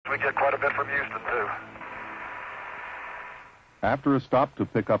get quite a bit from Houston, too. After a stop to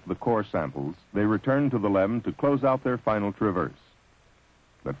pick up the core samples, they returned to the LEM to close out their final traverse.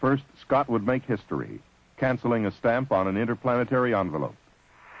 But first, Scott would make history, canceling a stamp on an interplanetary envelope.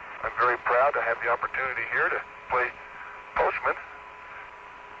 I'm very proud to have the opportunity here to play postman.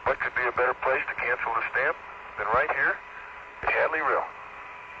 What could be a better place to cancel the stamp than right here at Hadley Rill?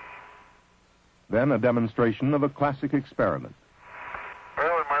 Then a demonstration of a classic experiment.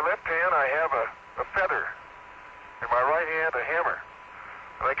 Well, in my left hand, I have a feather. In my right hand, a hammer.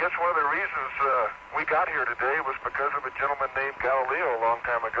 And I guess one of the reasons we got here today was because of a gentleman named Galileo a long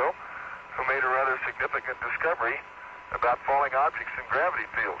time ago who made a rather significant discovery about falling objects in gravity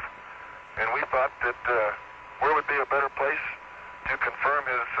fields. And we thought that where would be a better place to confirm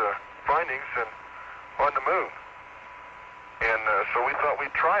his findings than on the moon. And so we thought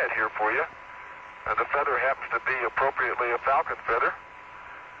we'd try it here for you. The feather happens to be appropriately a falcon feather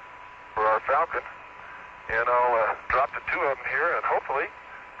for our falcon. And I'll drop the two of them here, and hopefully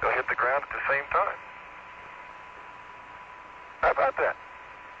they'll hit the ground at the same time. How about that?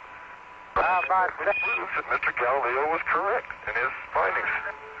 It proves that Mr. Galileo was correct in his findings.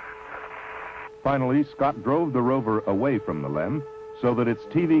 Finally, Scott drove the rover away from the LEM so that its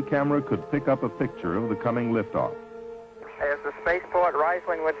TV camera could pick up a picture of the coming liftoff. As the space poet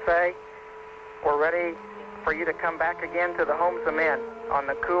Riesling would say, we're ready for you to come back again to the homes of men on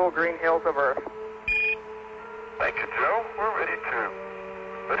the cool green hills of Earth. Thank you, Joe. We're ready too.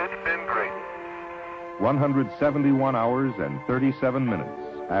 But it's been great. 171 hours and 37 minutes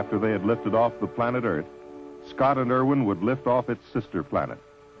after they had lifted off the planet Earth, Scott and Irwin would lift off its sister planet,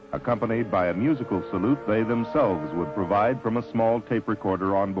 accompanied by a musical salute they themselves would provide from a small tape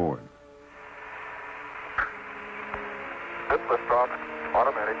recorder on board. Good liftoff,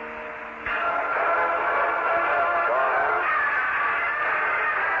 automatic.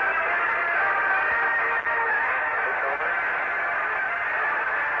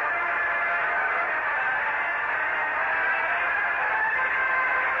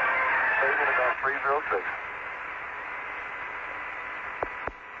 About 306.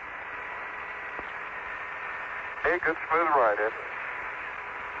 Hey, good smooth ride, Ed.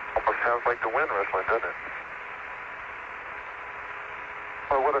 Almost sounds like the wind wrestling, doesn't it?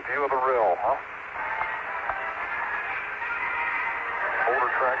 Oh, what a view of the rill, huh?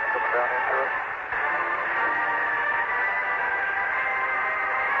 Boulder tracks coming down into it.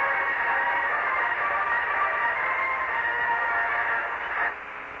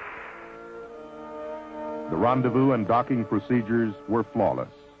 The rendezvous and docking procedures were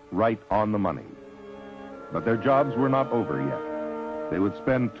flawless, right on the money. But their jobs were not over yet. They would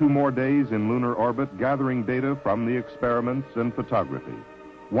spend 2 more days in lunar orbit gathering data from the experiments and photography.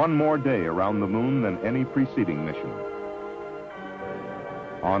 1 more day around the moon than any preceding mission.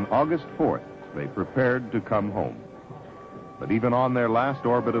 On August 4th, they prepared to come home. But even on their last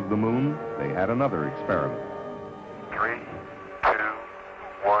orbit of the moon, they had another experiment. 3, 2,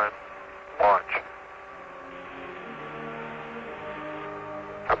 1, launch.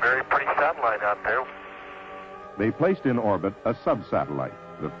 A very pretty satellite out there. They placed in orbit a sub-satellite,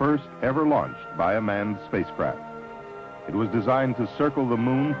 the first ever launched by a manned spacecraft. It was designed to circle the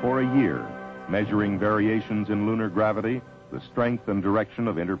moon for a year, measuring variations in lunar gravity, the strength and direction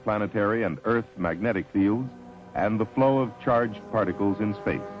of interplanetary and Earth magnetic fields, and the flow of charged particles in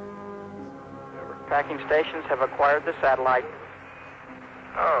space. Tracking stations have acquired the satellite.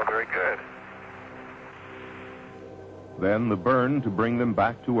 Oh, very good. Then the burn to bring them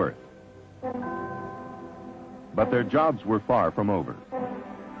back to Earth. But their jobs were far from over.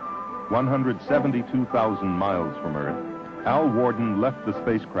 172,000 miles from Earth, Al Worde left the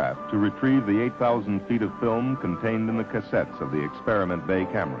spacecraft to retrieve the 8,000 feet of film contained in the cassettes of the experiment bay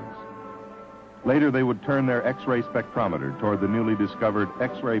cameras. Later, they would turn their X-ray spectrometer toward the newly discovered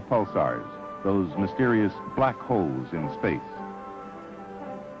X-ray pulsars, those mysterious black holes in space.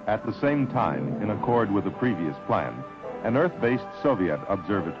 At the same time, in accord with the previous plan, an Earth-based Soviet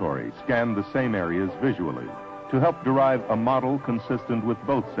observatory scanned the same areas visually to help derive a model consistent with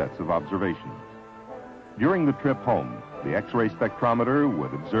both sets of observations. During the trip home, the X-ray spectrometer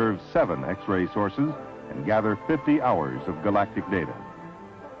would observe 7 X-ray sources and gather 50 hours of galactic data.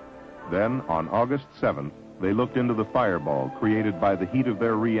 Then, on August 7th, they looked into the fireball created by the heat of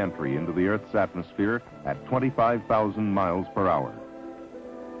their re-entry into the Earth's atmosphere at 25,000 miles per hour.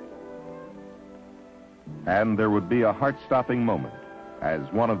 And there would be a heart-stopping moment as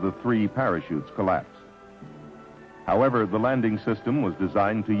one of the 3 parachutes collapsed. However, the landing system was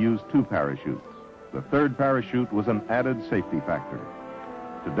designed to use 2 parachutes. The 3rd parachute was an added safety factor.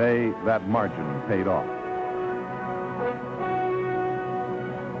 Today, that margin paid off.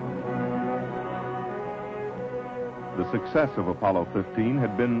 The success of Apollo 15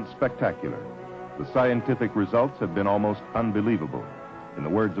 had been spectacular. The scientific results had been almost unbelievable. In the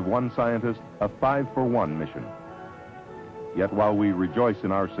words of one scientist, a 5-for-1 mission. Yet while we rejoice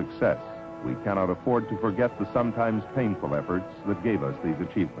in our success, we cannot afford to forget the sometimes painful efforts that gave us these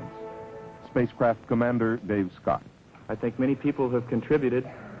achievements. Spacecraft Commander Dave Scott. I think many people have contributed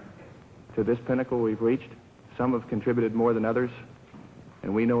to this pinnacle we've reached. Some have contributed more than others,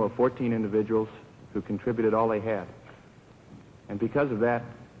 and we know of 14 individuals who contributed all they had. And because of that,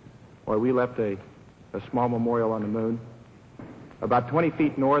 we left a small memorial on the moon. About 20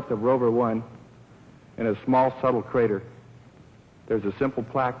 feet north of Rover 1, in a small subtle crater, there's a simple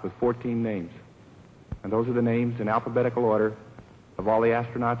plaque with 14 names. And those are the names in alphabetical order of all the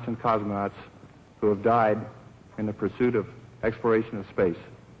astronauts and cosmonauts who have died in the pursuit of exploration of space.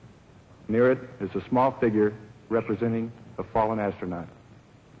 Near it is a small figure representing a fallen astronaut.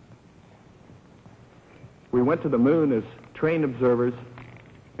 We went to the moon as trained observers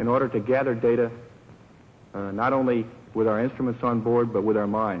in order to gather data not only with our instruments on board, but with our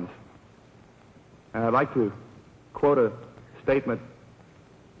minds. And I'd like to quote a statement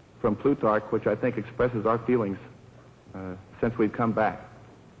from Plutarch, which I think expresses our feelings since we've come back.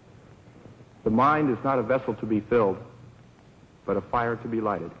 The mind is not a vessel to be filled, but a fire to be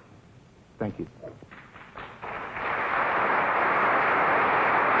lighted. Thank you.